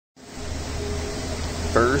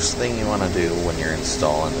first thing you want to do when you're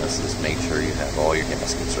installing this is make sure you have all your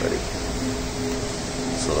gaskets ready.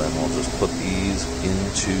 So then we'll just put these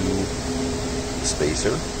into the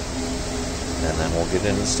spacer, and then we'll get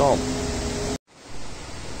it installed.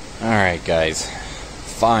 Alright guys,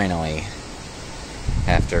 finally,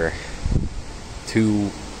 after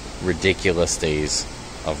 2 ridiculous days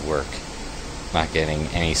of work, not getting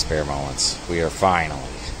any spare moments, we are finally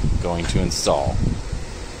going to install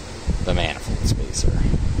the manifold spacer.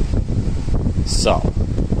 So,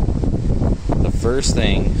 the first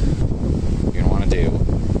thing you're going to want to do,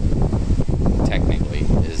 technically,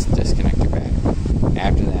 is disconnect your battery.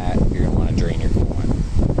 After that, you're going to want to drain your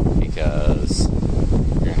coolant, because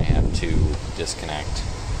you're going to have to disconnect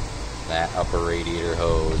that upper radiator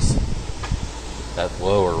hose, that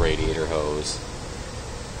lower radiator hose,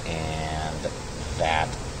 and that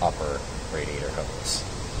upper radiator hose.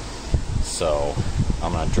 So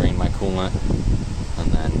I'm going to drain my coolant,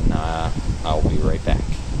 and then I'll be right back.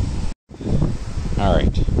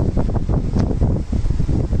 Alright,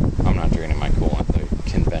 I'm not draining my coolant the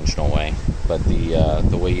conventional way, but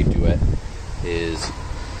the way you do it is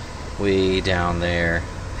way down there,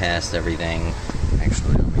 past everything.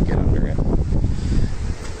 Actually, let me get under it.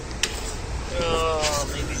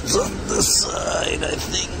 Maybe it's on this side, I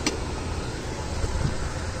think.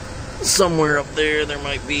 Somewhere up there, there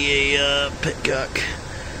might be a petcock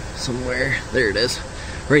somewhere. There it is.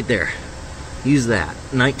 Right there. Use that.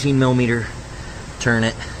 19 millimeter. Turn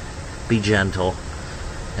it. Be gentle.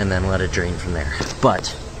 And then let it drain from there.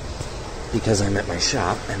 But, because I'm at my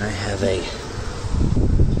shop and I have a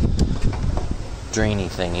drainy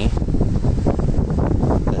thingy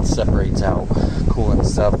that separates out coolant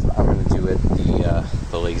stuff, I'm going to do it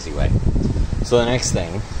the lazy way. So the next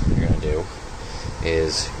thing you're going to do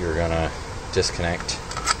is you're going to disconnect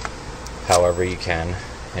however you can.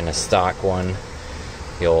 In a stock one,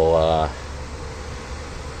 you'll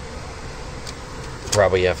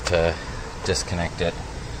probably have to disconnect it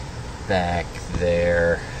back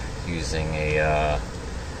there using a I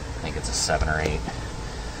think it's a 7 or 8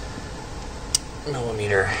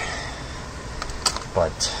 millimeter,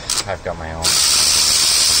 but I've got my own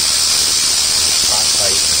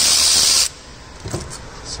tight,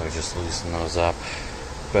 so just loosen those up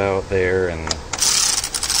about there and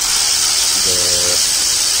there.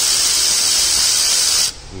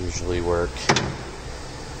 Usually work.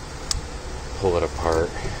 Pull it apart.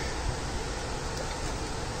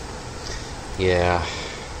 Yeah,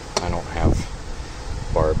 I don't have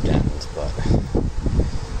barbed ends, but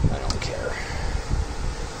I don't care.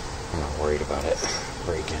 I'm not worried about it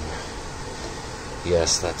breaking.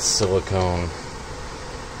 Yes, that's silicone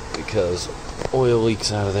because oil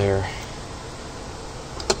leaks out of there.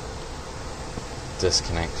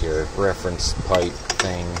 Disconnect your reference pipe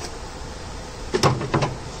thing.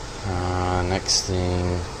 Next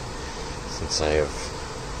thing, since I have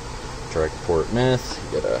direct port meth,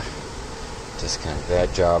 you gotta disconnect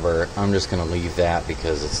that jobber. I'm just gonna leave that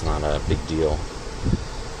because it's not a big deal.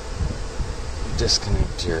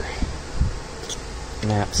 Disconnect your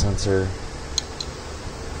map sensor.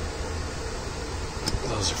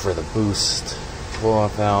 Those are for the boost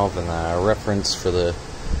blow-off valve, and the reference for the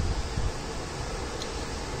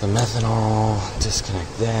methanol.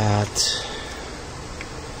 Disconnect that.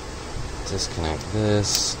 Disconnect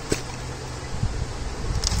this.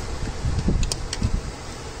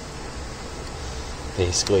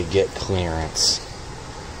 Basically get clearance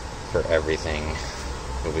for everything.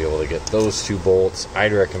 You'll be able to get those 2 bolts.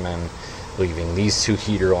 I'd recommend leaving these 2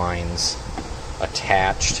 heater lines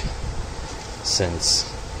attached, since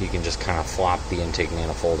you can just kind of flop the intake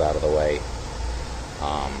manifold out of the way.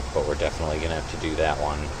 But we're definitely going to have to do that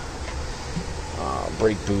one.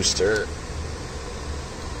 Brake booster.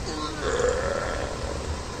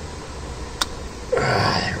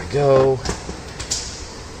 There we go.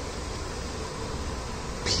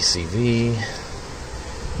 PCV.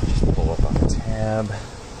 Just pull up on the tab.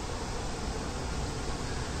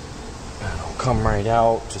 It'll come right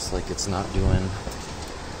out, just like it's not doing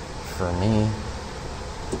for me.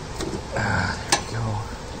 There we go.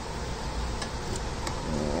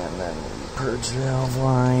 And then the purge valve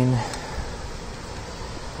line.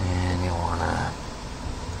 And you want to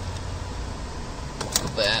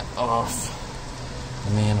pull that off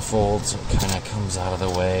the manifold so it kind of comes out of the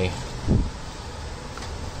way.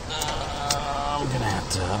 I'm going to have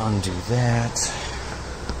to undo that.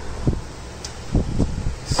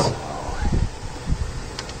 So,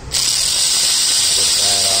 get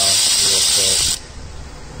that off real quick.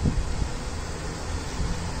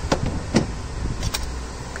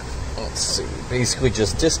 Let's see. Basically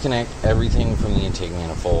just disconnect everything from the intake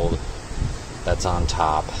manifold that's on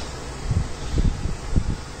top.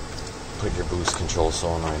 Put your boost control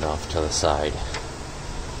solenoid off to the side.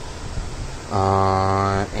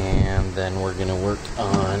 And then we're going to work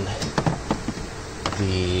on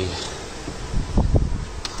the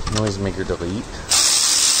noisemaker delete.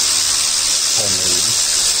 Homemade.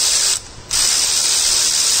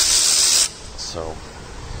 So,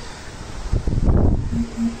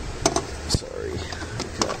 sorry,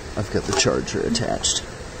 I've got the charger attached.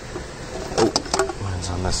 Oh, mine's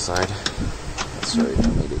on this side. That's right, I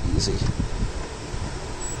made it easy.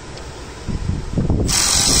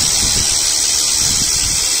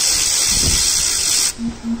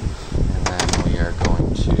 And then we are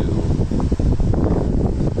going to,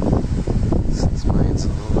 since mine's a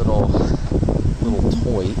little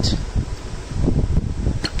toit,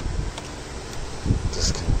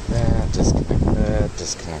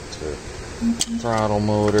 disconnect your throttle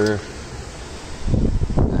motor,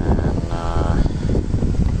 and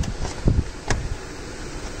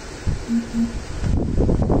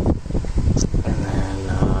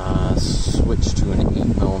then switch to an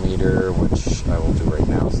 8mm, which I will do right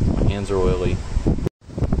now since my hands are oily.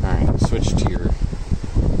 Alright, switch to your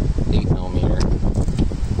 8mm.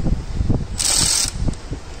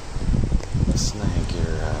 Snag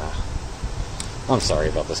your, I'm sorry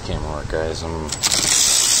about this camera work, guys. I'm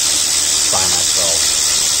by myself,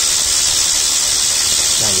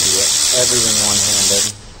 trying to do everything one-handed.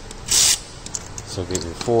 So get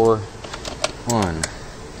your 4, 1.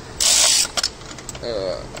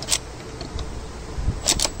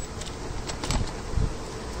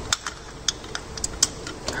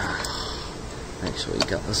 Actually,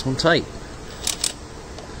 got this one tight.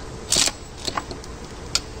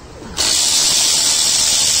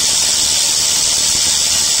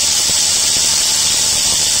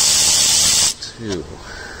 2.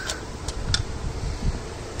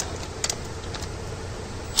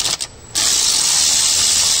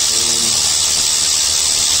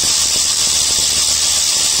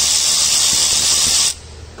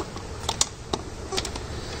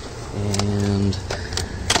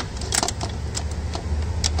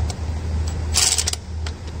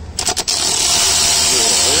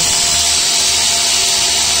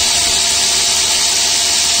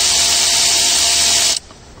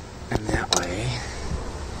 And that way,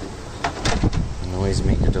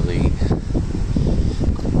 noisemaker delete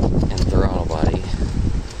and throttle body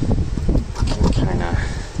can kind of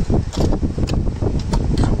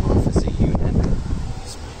come off as a unit.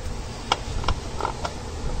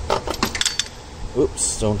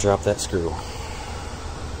 Oops, don't drop that screw.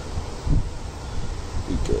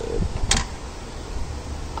 Be good.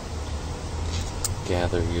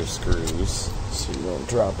 Gather your screws so you don't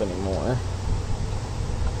drop any more.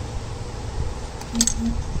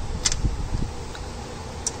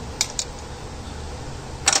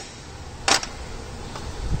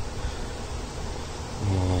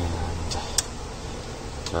 And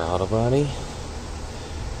throttle body.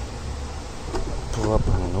 Pull up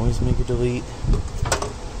on a noisemaker delete.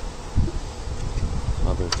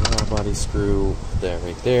 Other throttle body screw, put that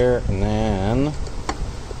right there, and then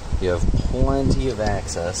you have plenty of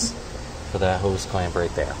access for that hose clamp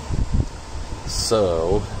right there.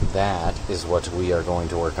 So that is what we are going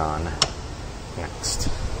to work on next.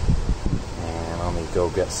 And let me go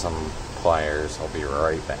get some pliers. I'll be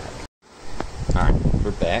right back. Alright,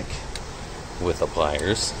 we're back with the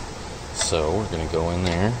pliers. So we're going to go in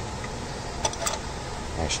there.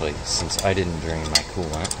 Actually, since I didn't drain my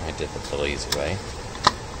coolant, I did it the lazy way.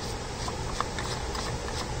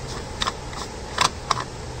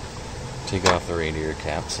 Take off the radiator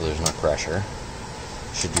cap so there's no pressure.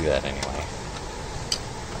 Should do that anyway.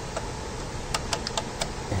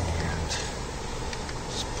 And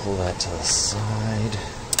just pull that to the side.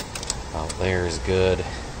 About there is good.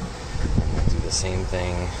 And we'll do the same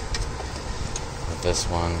thing with this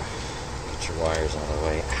one. Get your wires out of the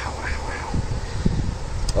way. Ow, ow, ow.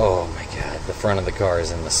 Oh my god, the front of the car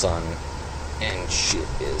is in the sun and shit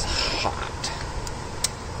is hot.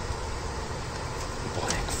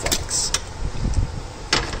 Black flecks.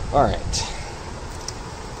 Alright.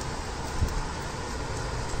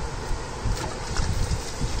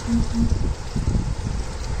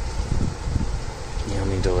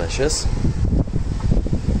 Yummy delicious. And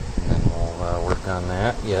then we'll work on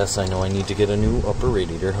that. Yes, I know I need to get a new upper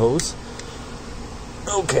radiator hose.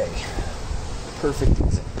 Okay. Perfect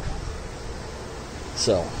example.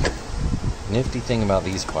 So, nifty thing about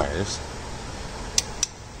these pliers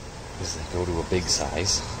is they go to a big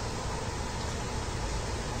size.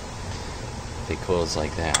 They close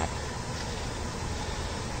like that.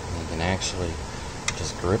 And you can actually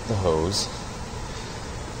just grip the hose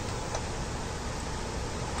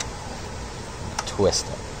twist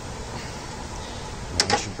it.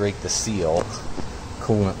 And once you break the seal,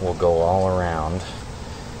 coolant will go all around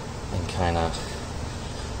and kind of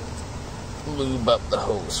lube up the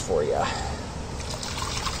hose for you.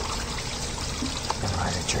 And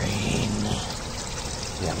let it drain.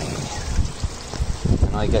 Yummy.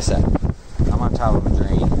 And like I said, I'm on top of a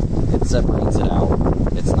drain. It separates it out.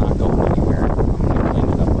 It's not going anywhere. I'm going to clean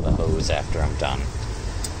it up with a hose after I'm done.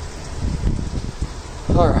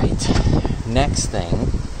 Alright, next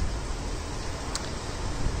thing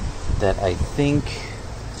that I think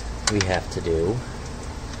we have to do,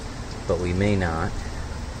 but we may not,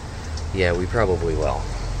 yeah, we probably will,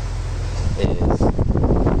 is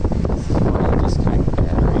disconnect the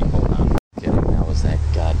battery. Hold on. That was that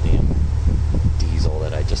goddamn diesel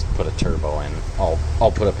that I just put a turbo in.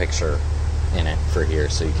 I'll put a picture in it for here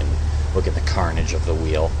so you can look at the carnage of the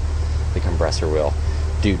wheel, the compressor wheel.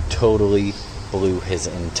 Dude totally blew his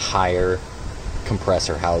entire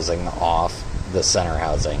compressor housing off the center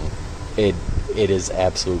housing. It is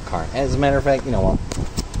absolute carnage. As a matter of fact, you know what?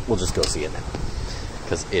 We'll just go see it now,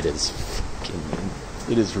 because it is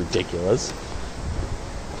ridiculous.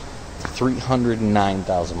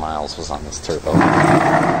 309,000 miles was on this turbo. Look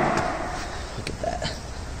at that.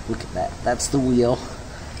 Look at that. That's the wheel.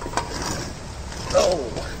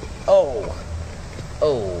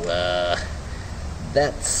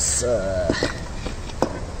 That's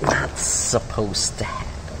not supposed to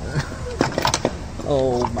happen.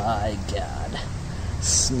 Oh my god.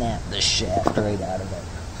 Snap the shaft right out of it.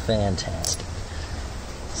 Fantastic.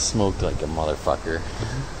 Smoked like a motherfucker.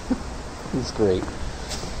 It was great.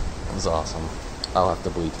 It was awesome. I'll have to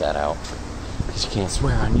bleep that out, because you can't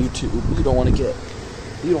swear on YouTube. You don't want to get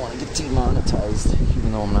demonetized,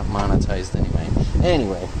 even though I'm not monetized anyway.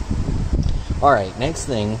 Anyway. Alright, next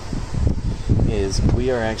thing is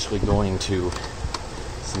we are actually going to,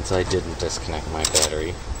 since I didn't disconnect my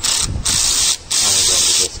battery, I'm going to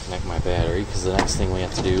disconnect my battery, because the next thing we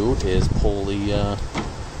have to do is pull the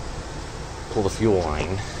fuel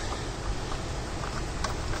line.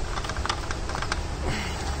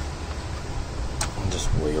 And just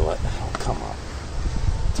wheel it. It'll come up.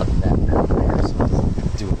 Tuck that down there so it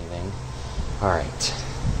doesn't do anything. Alright.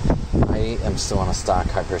 I am still on a stock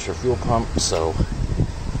high pressure fuel pump, so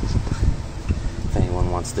if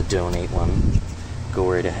anyone wants to donate one, go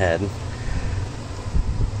right ahead.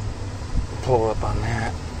 Pull up on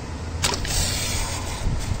that.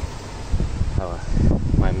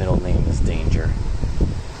 My middle name is Danger.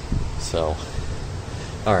 So,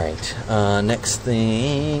 alright. Next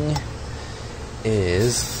thing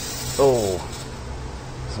is,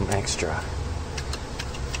 some extra.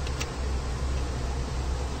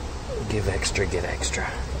 Give extra, get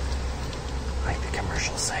extra. Like the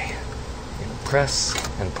commercials say. You press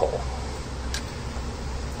and pull.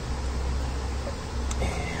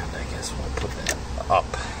 And I guess we'll put that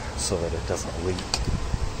up so that it doesn't leak.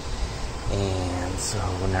 And so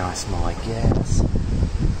now I smell like gas. I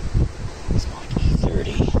smell like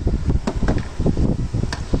E30.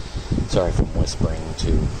 Sorry if I'm whispering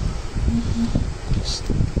too. Just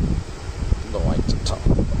don't like to talk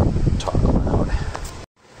loud.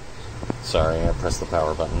 Sorry, I pressed the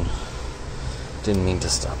power button. Didn't mean to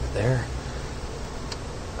stop it there.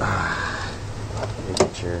 You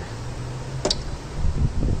get your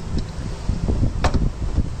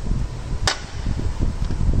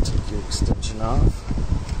extension off.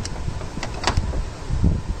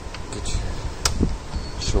 Get your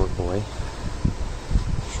short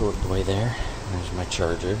boy there. There's my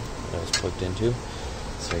charger that I was plugged into.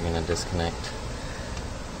 So you're gonna disconnect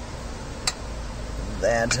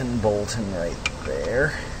that and bolting right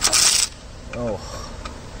there. Oh.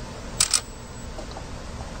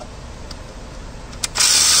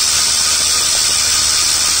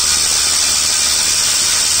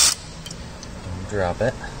 Don't drop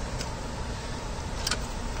it.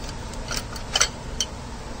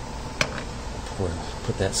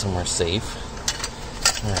 Put that somewhere safe.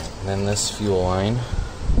 Alright, and then this fuel line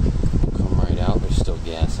will come right out. There's still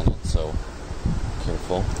gas in it, so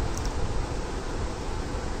careful.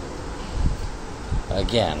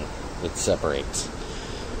 Again, it separates.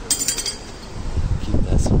 Keep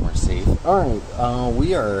that somewhere safe. Alright,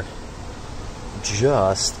 we are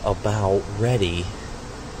just about ready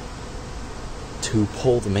to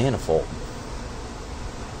pull the manifold.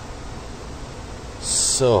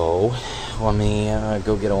 So, let me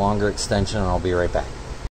go get a longer extension and I'll be right back.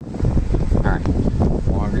 Alright,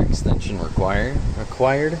 longer extension required.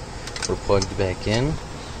 We're plugged back in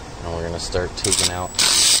and we're going to start taking out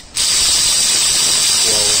 12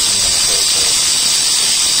 manifold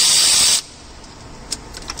holes.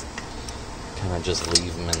 Kind of just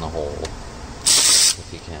leave them in the hole.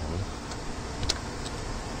 if you can.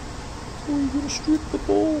 Oh, you're gonna strip the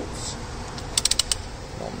bolts.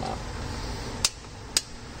 No, I'm not.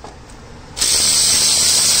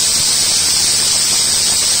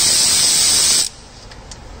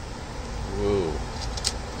 Whoa.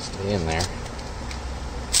 Stay in there.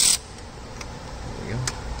 There we go.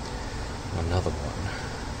 Another one.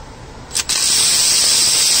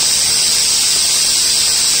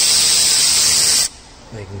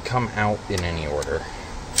 They can come out in any order.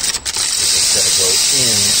 You just gotta go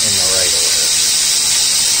in the right order.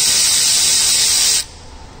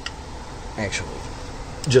 Actually,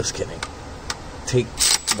 just kidding. Take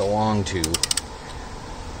the long tube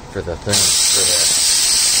for the thing, for the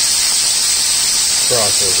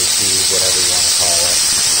crossover tube, whatever you want to call it.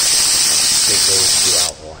 Take those two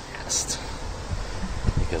out last,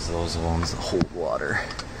 because those are the ones that hold water.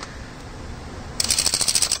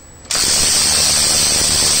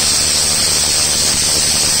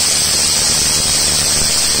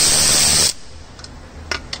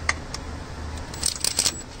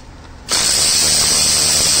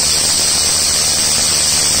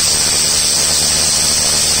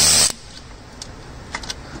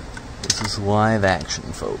 Live action,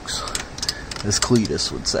 folks, as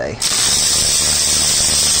Cletus would say.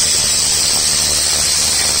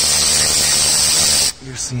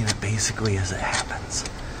 You're seeing it basically as it happens.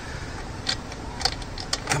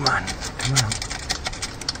 Come on, come on.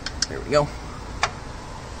 There we go.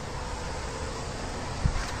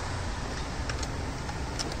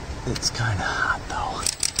 It's kind of hot though.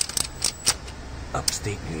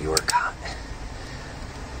 Upstate New York hot.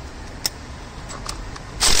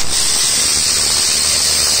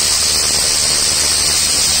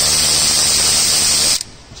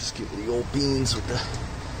 Old beans with the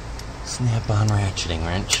snap-on ratcheting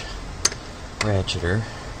wrench, ratcheter,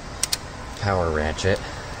 power ratchet.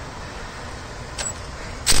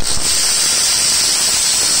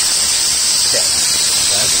 Okay,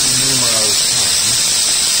 that's numero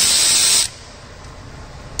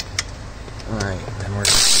 10. Alright, then we're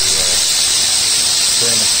going to do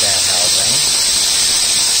thermostat housing.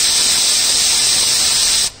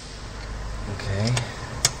 Okay,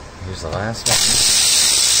 here's the last one.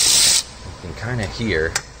 You can kind of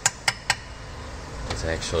hear, it's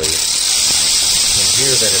actually, you can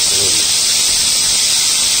hear that it's loose.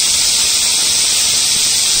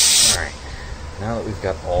 Alright, now that we've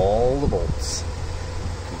got all the bolts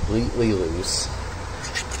completely loose,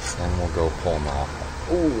 then we'll go pull them off.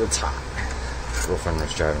 Ooh, it's hot. Girlfriend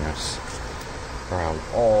was driving us around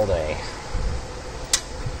all day.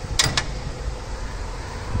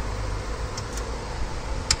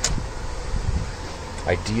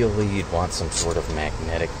 Ideally, you'd want some sort of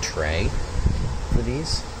magnetic tray for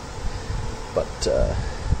these, but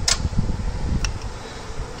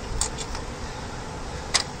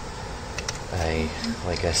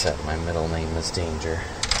like I said, my middle name is Danger.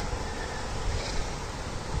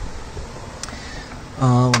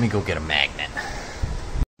 Let me go get a magnet.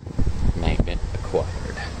 Magnet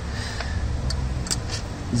acquired.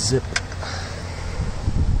 Zip.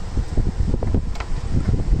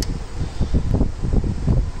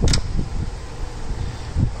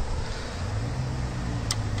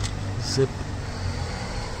 Zip.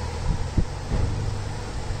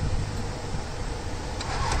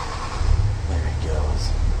 There he goes.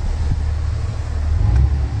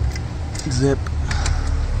 Zip.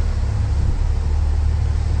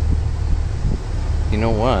 You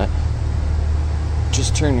know what?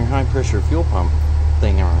 Just turn your high pressure fuel pump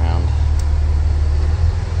thing around.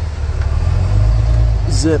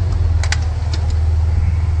 Zip.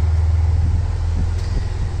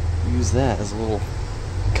 Use that as a little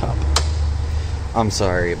cup. I'm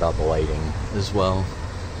sorry about the lighting as well.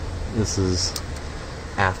 This is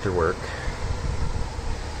after work.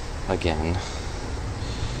 Again.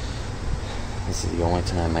 This is the only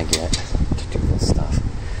time I get to do this stuff.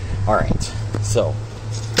 Alright, so.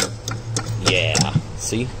 Yeah.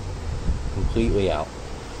 See? Completely out.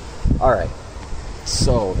 Alright.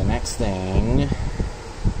 So, the next thing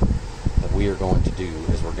that we are going to do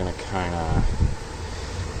is we're going to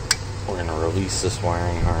we're going to release this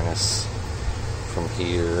wiring harness from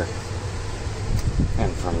here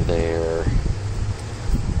and from there.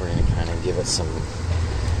 We're going to kind of give it some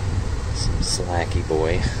slacky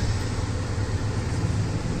boy.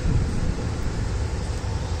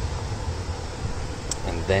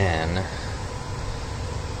 And then,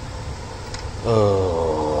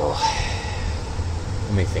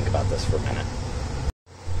 let me think about this for a minute.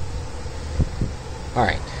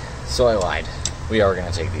 Alright, so I lied. We are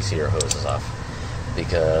going to take these heater hoses off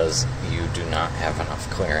because you do not have enough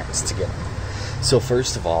clearance to get them So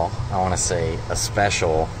first of all, I want to say a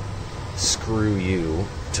special screw you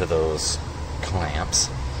to those clamps,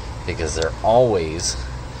 because they're always,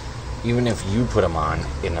 even if you put them on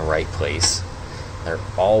in the right place, they're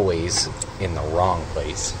always in the wrong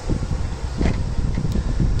place.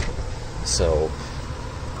 So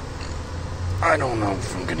I don't know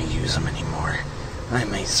if I'm going to use them anymore. I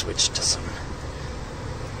may switch to some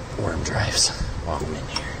worm drives while I'm in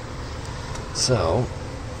here. So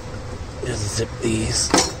just zip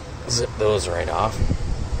those right off.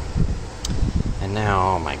 And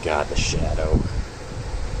now, oh my god, the shadow.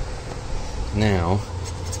 Now,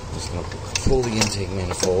 I'm just going to pull the intake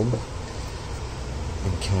manifold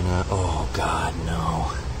and kind of, oh god,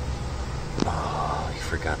 no. Oh, I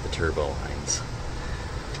forgot the turbo lines.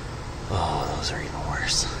 Oh, those are even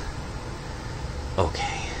worse.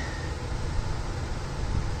 Okay.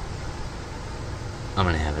 I'm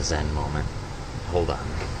going to have a zen moment. Hold on.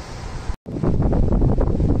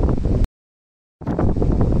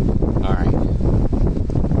 Alright.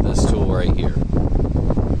 This tool right here.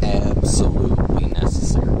 Absolutely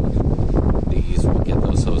necessary. These will get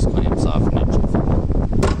those hose clamps off in a jiffy.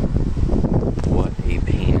 What a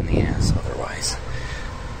pain in the ass otherwise.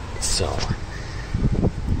 So,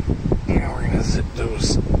 now we're going to zip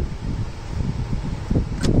those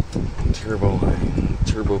turbo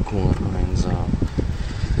coolant lines up.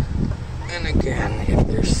 And again, if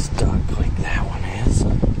they're stuck like that one is,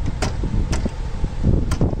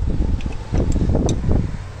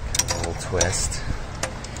 a little twist.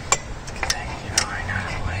 Get right out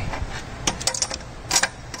of the way.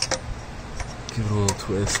 Give it a little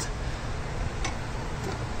twist.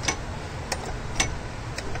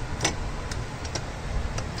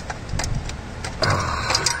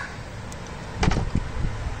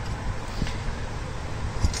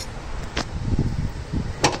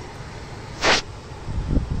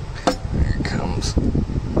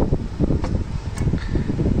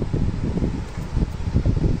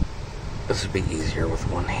 This would be easier with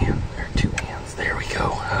one hand, or two hands. There we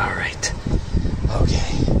go. Alright.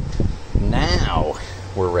 Okay. Now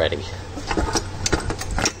we're ready.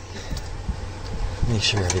 Make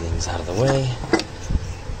sure everything's out of the way.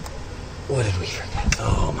 What did we forget?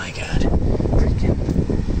 Oh my god. Freaking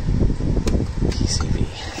PCV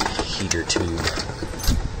heater tube.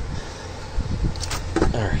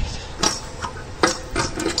 Alright.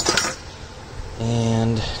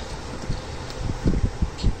 And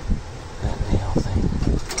that nail thing.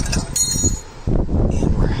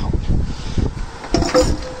 And we're out.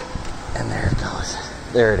 And there it goes.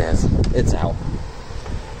 There it is. It's out.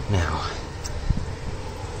 Now,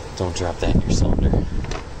 don't drop that in your cylinder.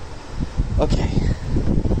 Okay.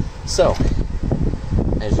 So,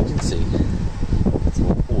 as you can see, it's a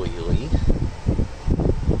little oily.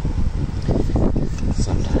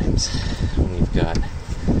 Sometimes when you've got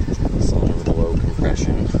a cylinder with a low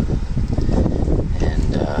compression and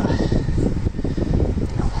you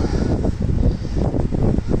know,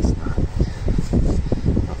 it's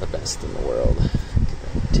not the best in the world. Get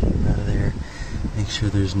that tube out of there. Make sure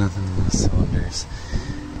there's nothing in the cylinders.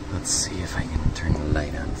 Let's see if I can turn the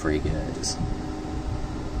light on for you guys.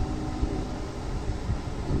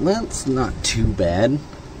 That's not too bad.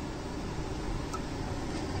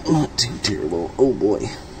 Not too terrible. Oh boy.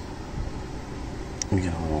 We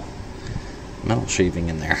got a little metal shaving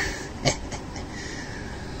in there.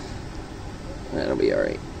 That'll be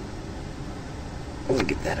alright. Let me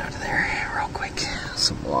get that out of there real quick.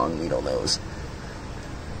 Some long needle nose.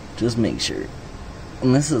 Just make sure.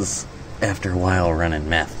 And this is after a while running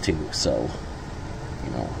meth too, so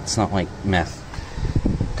you know, it's not like meth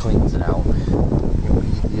cleans it out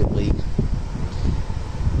immediately.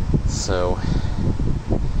 So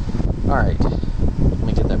alright, let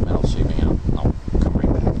me get that metal shaving out. I'll come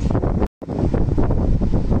right back.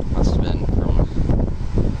 Must have been from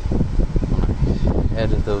when I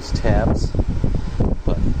added those tabs,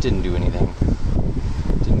 but it didn't do anything.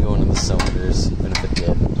 Didn't go into the cylinders, even if it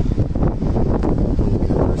did.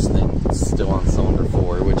 First thing, it's still on cylinder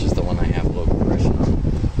 4, which is the one I have low compression on.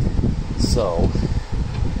 So,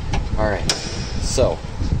 alright, so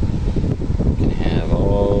you can have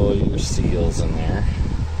all your seals in there.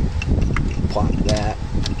 Plop that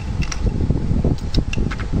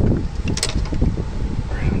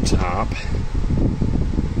right on top,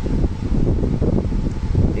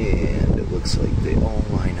 and it looks like they all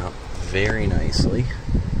line up very nicely.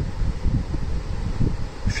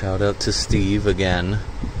 Shout out to Steve again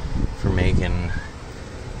for making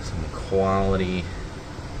some quality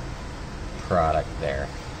product there.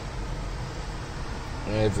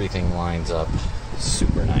 Everything lines up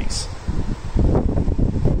super nice.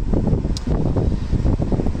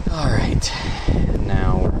 Alright,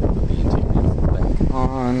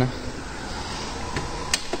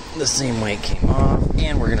 the same way it came off.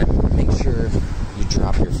 And we're gonna make sure you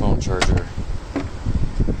drop your phone charger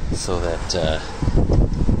so that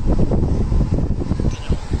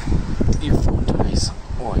your phone dies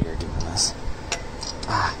while you're doing this.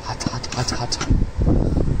 Ah, hot.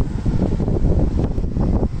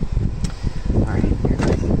 Alright, you're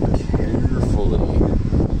taking carefully.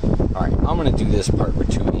 Alright, I'm gonna do this part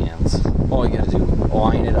with 2 hands. All you gotta do,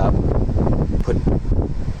 line it up, put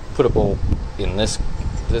a bolt in this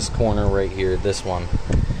corner right here, this one,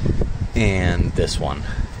 and this one,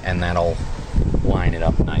 and that'll line it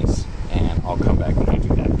up nice. And I'll come back when I do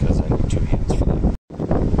that because I need 2 hands for that.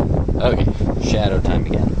 Okay, shadow time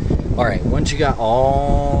again. Alright, once you got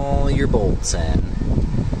all your bolts in,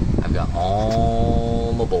 I've got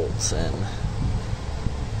all the bolts in,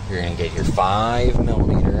 you're going to get your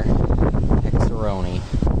 5mm Hexaroni,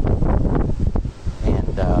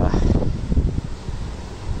 and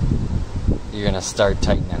you're going to start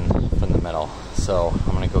tightening from the middle. So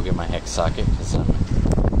I'm going to go get my hex socket because I'm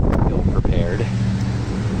ill prepared.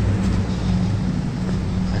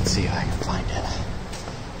 Let's see if I can find it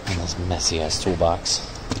in this messy ass toolbox.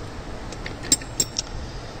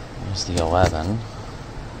 There's the 11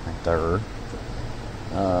 right there.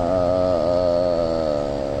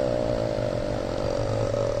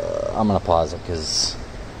 I'm gonna pause it because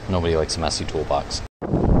nobody likes a messy toolbox.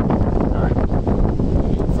 Alright,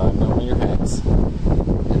 5mm hex,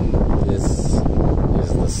 and this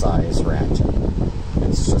is the size ratchet.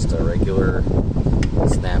 It's just a regular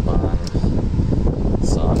snap-on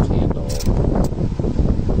soft handle.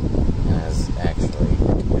 And it's actually,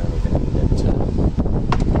 you don't even need it to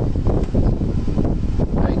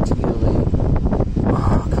ideally.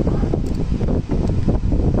 Oh, come on.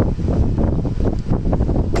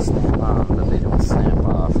 Snap on, but they don't snap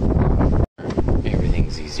off.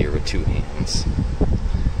 Everything's easier with 2 hands.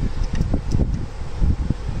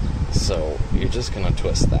 So you're just gonna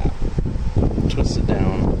twist that. Twist it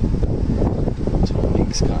down until it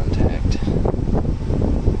makes contact.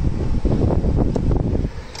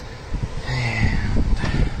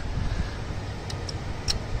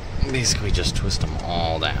 And basically just twist them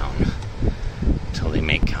all down until they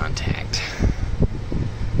make contact.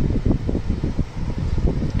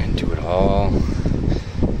 And do it all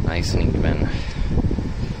nice and even.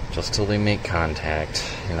 Just till they make contact.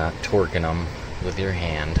 You're not torquing them with your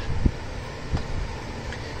hand.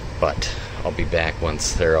 But I'll be back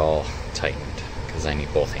once they're all tightened, because I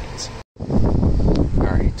need both hands.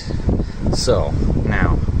 Alright, so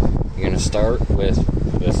now you're going to start with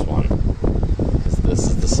this one, because this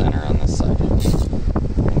is the center on this side. And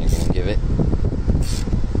you're going to give it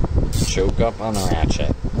choke up on the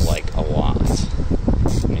ratchet like a lot.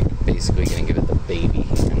 And you're basically going to give it the baby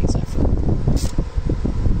hands effort.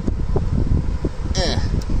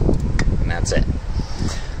 And that's it.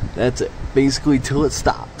 That's it. Basically till it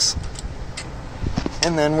stops.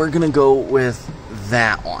 And then we're gonna go with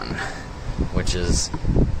that one, which is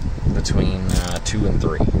between 2 and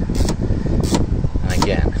 3. And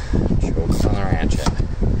again, choke on the ratchet,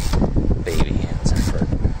 baby hands effort.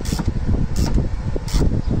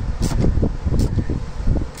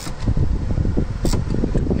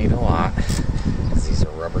 Don't need a lot, because these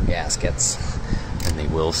are rubber gaskets, and they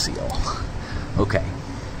will seal. Okay,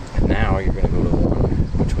 and now you're gonna go to the one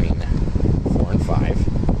between 4 and 5.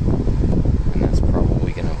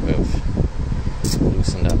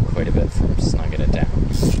 Loosened up quite a bit from snugging it down.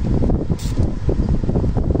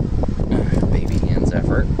 Baby hands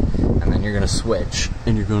effort. And then you're going to switch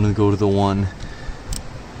and you're going to go to the one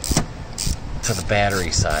to the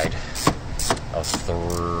battery side of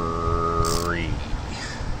 3.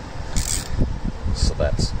 So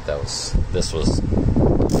this was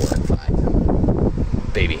 4 and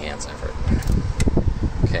 5. Baby hands effort.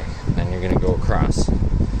 Okay, then you're going to go across to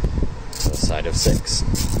the side of 6.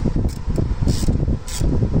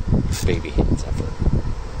 Baby hands effort.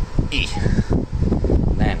 E.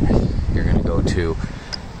 Then you're gonna go to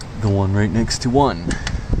the one right next to 1. And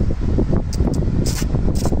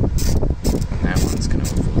that one's gonna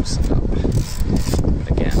loosen up. But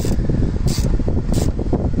again,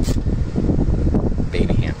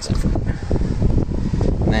 baby hands effort.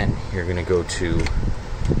 And then you're gonna go to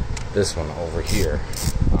this one over here.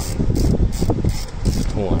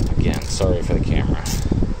 Again, sorry for the camera.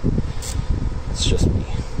 It's just me.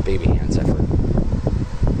 Baby hands effort.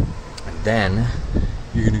 And then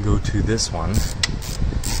you're gonna go to this one.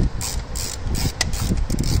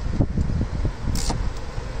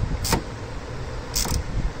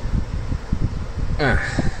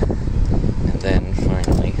 And then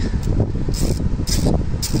finally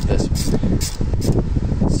this one.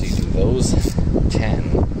 So you do those 10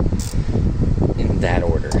 in that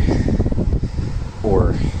order.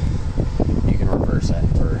 Or you can reverse it,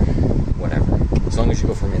 or whatever. As long as you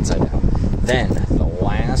go from inside out. Then, the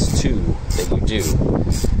last two that you do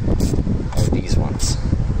are these ones.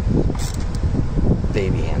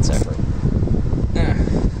 Baby hands effort.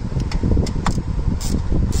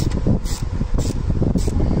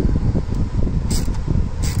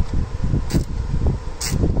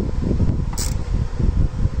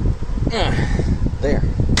 There.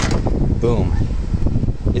 Boom.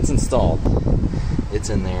 It's installed. It's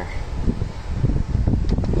in there.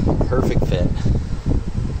 Perfect fit.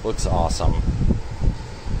 Looks awesome.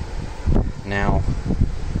 Now,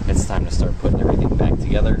 it's time to start putting everything back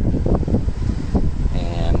together.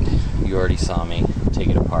 And you already saw me take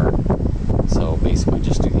it apart. So basically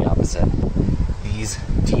just do the opposite. These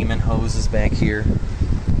demon hoses back here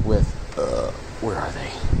with, where are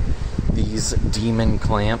they? These demon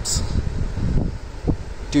clamps.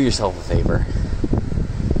 Do yourself a favor.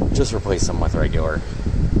 Just replace them with regular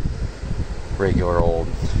old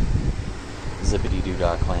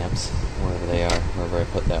zippity-doo-dah clamps, wherever they are, wherever I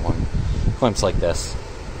put that one. Clamps like this.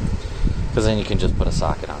 Because then you can just put a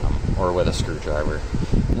socket on them, or with a screwdriver.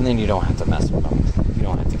 And then you don't have to mess with them. You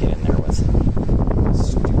don't have to get in there with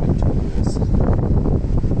stupid tools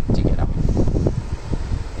to get them.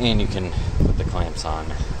 And you can put the clamps on,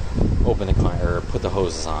 open the clamp, or put the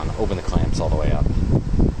hoses on, open the clamps all the way up,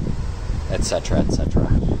 etc., etc.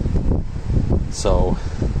 So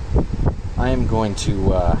I am going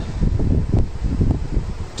to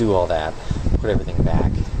do all that, put everything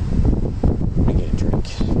back. I'm gonna get a drink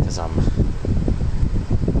because I'm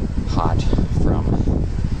hot from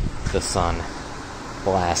the sun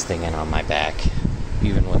blasting in on my back.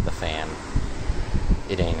 Even with the fan,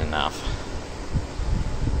 it ain't enough.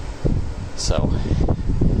 So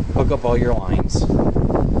hook up all your lines,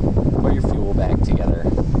 put your fuel back together.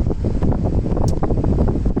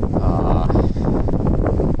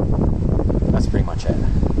 That's pretty much it.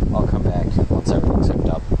 I'll come back once everything's hooked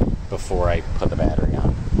up before I put the battery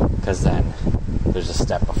on, because then there's a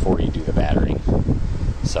step before you do the battery.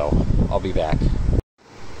 So I'll be back.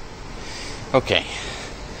 Okay,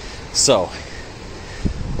 so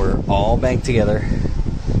we're all back together,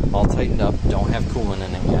 all tightened up, don't have coolant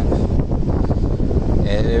in it yet.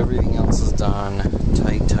 Everything else is done,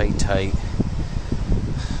 tight, tight, tight.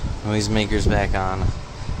 Noisemakers back on,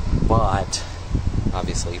 but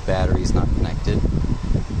obviously battery's not connected.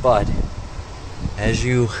 But as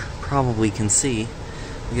you probably can see,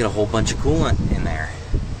 we get a whole bunch of coolant in there,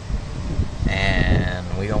 and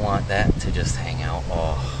we don't want that to just hang out.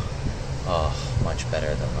 Oh, much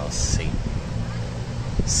better than those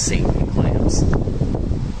Satan clamps.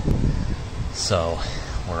 So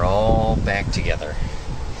we're all back together.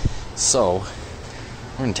 So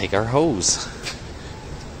we're gonna take our hose.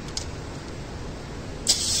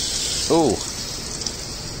 Oh,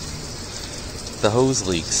 the hose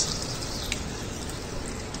leaks.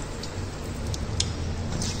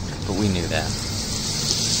 But we knew that.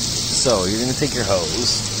 So you're gonna take your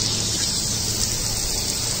hose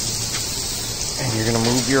and you're gonna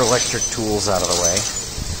move your electric tools out of the way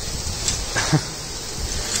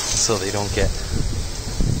so they don't get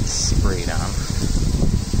sprayed on.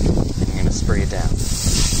 And you're gonna spray it down.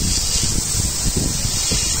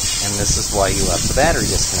 And this is why you left the battery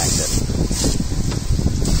disconnected.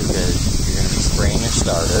 Because you're going to be spraying your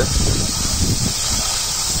starter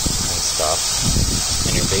and stuff.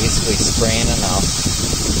 And you're basically spraying enough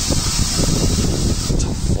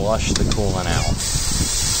to flush the coolant out.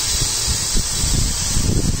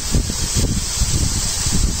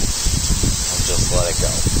 And just let it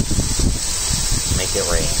go. Make it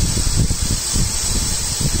rain.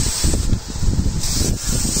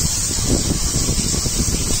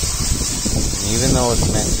 Even though it's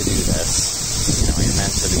meant to do this, you're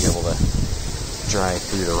meant to be able to drive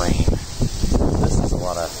through the rain. This is a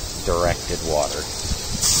lot of directed water.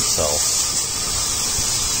 So, I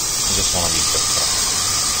just want to be careful.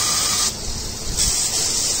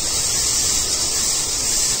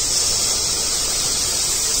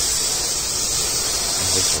 And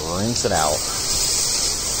just rinse it out.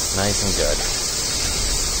 Nice and good.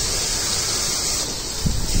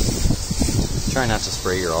 Try not to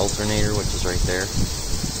spray your alternator, which is right there.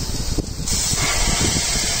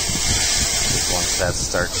 Because once that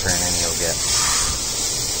starts turning, you'll get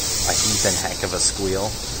a heaping heck of a squeal.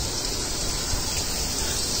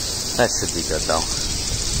 That should be good, though.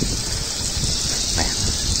 Man,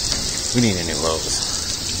 we need a new hose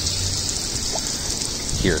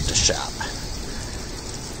here at the shop.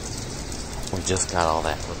 We just got all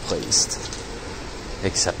that replaced.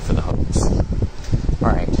 except for the hose.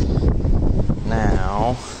 Alright,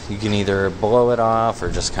 now you can either blow it off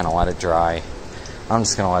or just kind of let it dry. I'm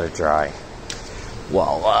just going to let it dry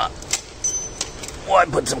while I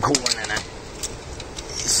put some coolant in it.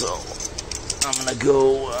 So I'm going to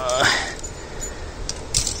go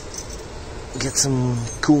get some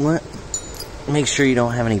coolant. Make sure you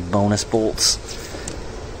don't have any bonus bolts,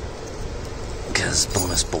 because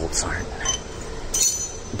bonus bolts aren't,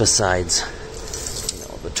 besides, you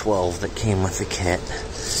know, the 12 that came with the kit.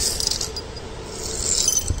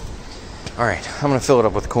 Alright, I'm going to fill it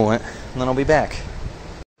up with coolant, and then I'll be back.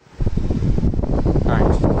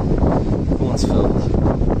 Alright, coolant's filled.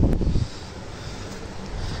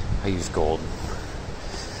 I use gold,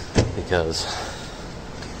 because,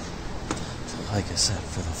 like I said,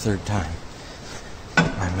 for the third time,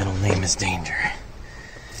 my middle name is Danger.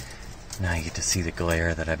 Now you get to see the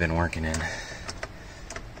glare that I've been working in.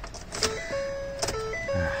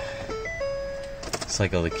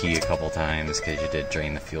 Cycle the key a couple times because you did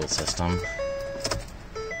drain the fuel system.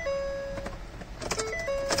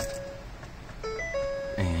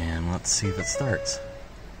 And let's see if it starts.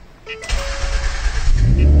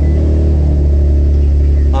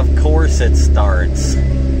 Of course it starts.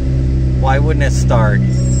 Why wouldn't it start?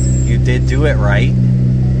 You did do it right.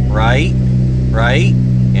 Right? Right?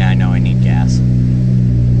 Yeah, I know I need gas.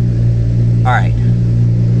 Alright.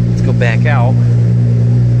 Let's go back out.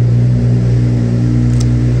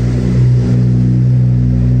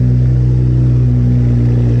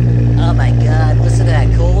 Oh my god, listen to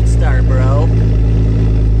that cold start, bro.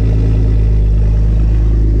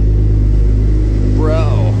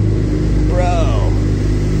 Bro.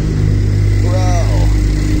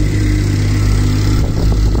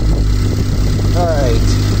 Alright.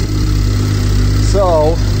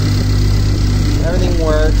 So, everything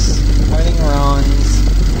works, everything runs,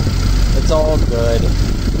 it's all good.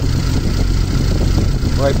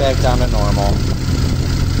 Right back down to normal.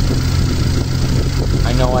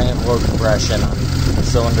 I know I have low compression on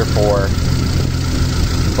cylinder 4,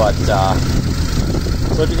 but so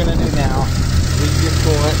what you're going to do now, leave your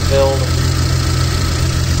coolant filled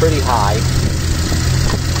pretty high,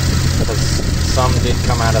 because some did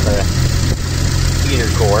come out of the heater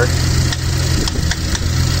core.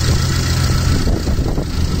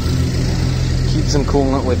 Keep some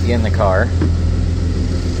coolant with you in the car,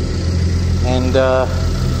 and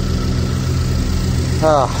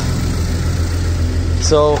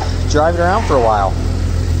so drive it around for a while.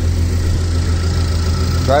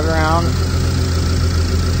 Drive it around,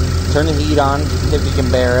 turn the heat on if you can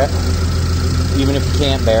bear it. Even if you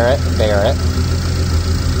can't bear it,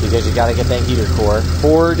 because you got to get that heater core.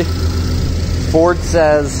 Ford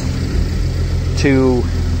says to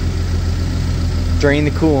drain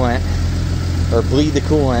the coolant, or bleed the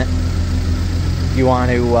coolant. You want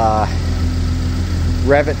to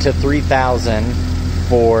rev it to 3,000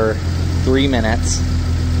 for 3 minutes,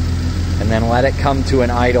 and then let it come to an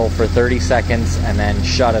idle for 30 seconds, and then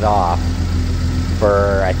shut it off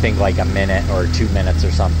for, I think, like a minute or 2 minutes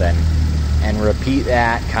or something, and repeat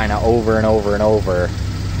that kind of over and over and over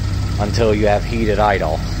until you have heated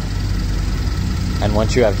idle. And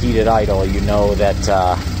once you have heated idle, you know that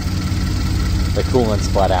the coolant's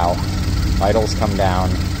bled out. Idles come down,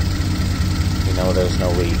 you know there's no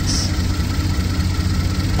leaks.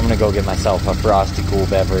 I'm gonna go get myself a frosty cool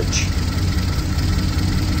beverage,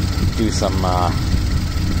 do some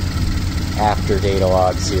after data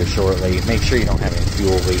logs here shortly. Make sure you don't have any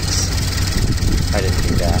fuel leaks. I didn't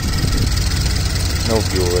do that. No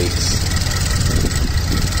fuel leaks,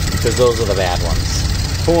 because those are the bad ones.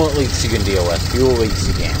 Coolant leaks you can deal with, fuel leaks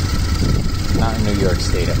you can't. Not in New York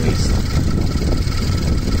State, at least.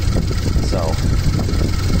 So,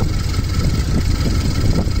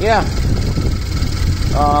 yeah.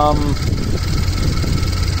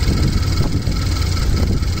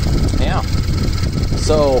 Yeah.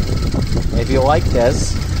 So, if you like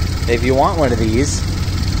this, if you want one of these,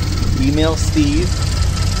 email Steve,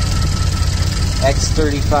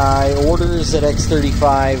 X35, orders at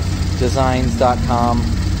X35designs.com.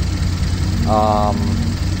 Oh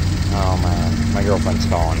man, my girlfriend's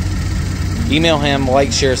calling. Email him,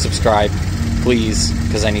 like, share, subscribe, please,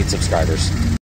 because I need subscribers.